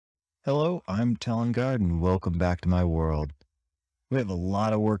Hello, I'm Telengard and welcome back to my world. We have a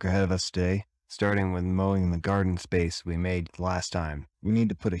lot of work ahead of us today, starting with mowing the garden space we made last time. We need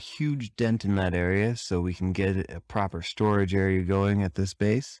to put a huge dent in that area so we can get a proper storage area going at this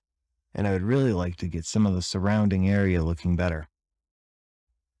base, and I would really like to get some of the surrounding area looking better.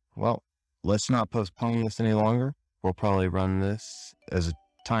 Well, let's not postpone this any longer. We'll probably run this as a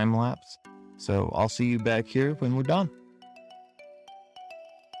time lapse, so I'll see you back here when we're done.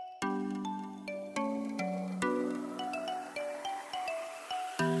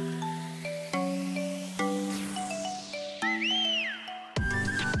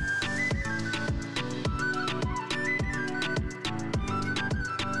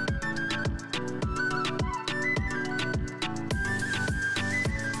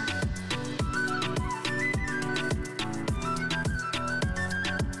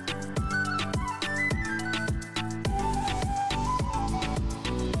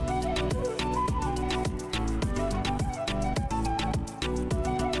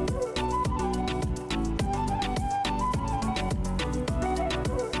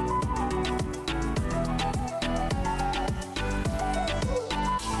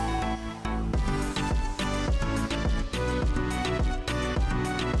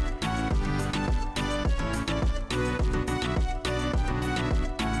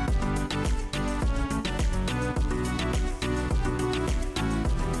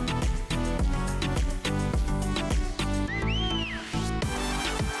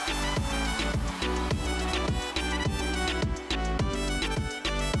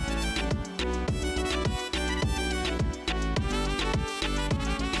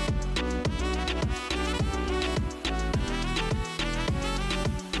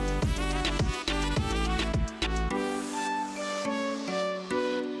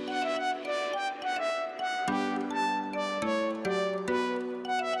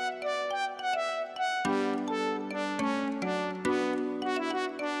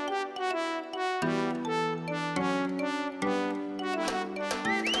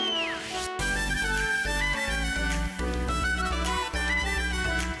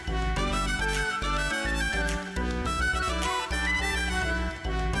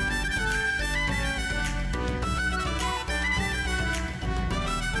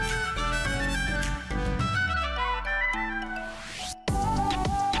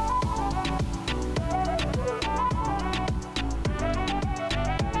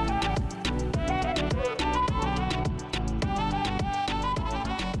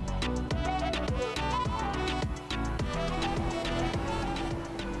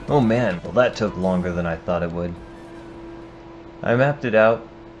 Oh man, well that took longer than I thought it would. I mapped it out.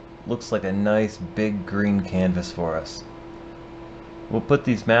 Looks like a nice big green canvas for us. We'll put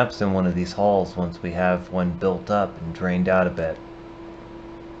these maps in one of these halls once we have one built up and drained out a bit.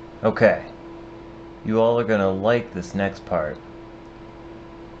 Okay, you all are gonna like this next part.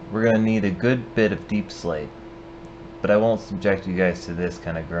 We're gonna need a good bit of deep slate, but I won't subject you guys to this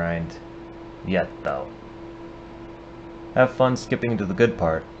kind of grind yet though. Have fun skipping to the good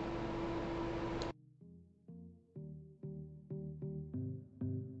part.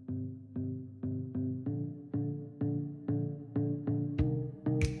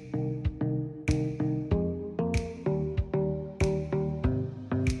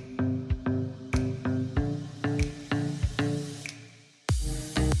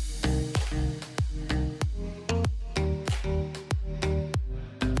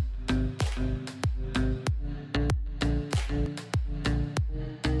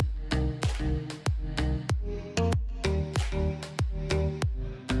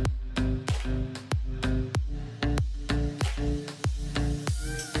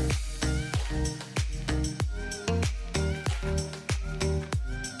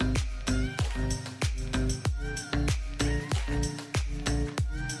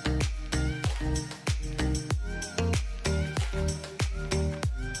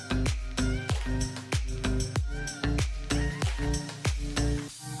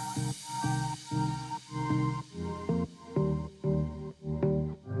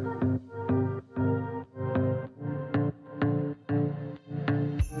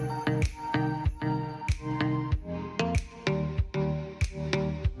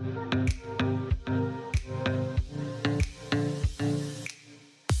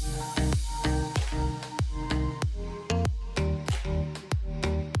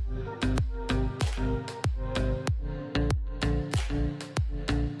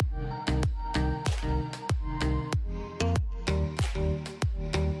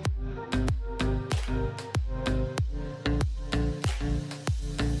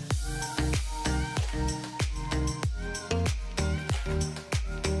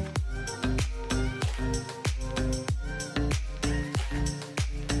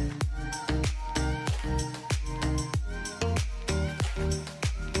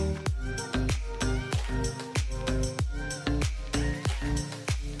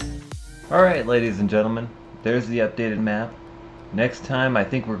 Alright, ladies and gentlemen, there's the updated map. Next time I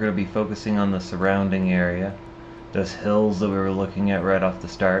think we're going to be focusing on the surrounding area, those hills that we were looking at right off the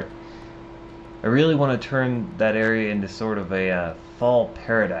start. I really want to turn that area into sort of a fall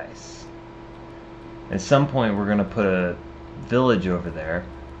paradise. At some point we're going to put a village over there.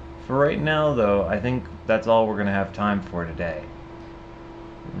 For right now though, I think that's all we're going to have time for today.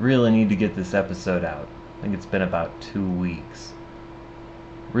 Really need to get this episode out. I think it's been about 2 weeks.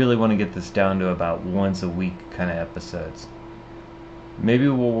 Really want to get this down to about once a week kind of episodes. Maybe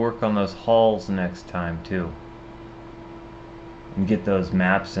we'll work on those halls next time too. And get those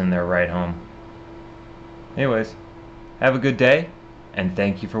maps in there right home. Anyways, have a good day, and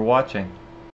thank you for watching.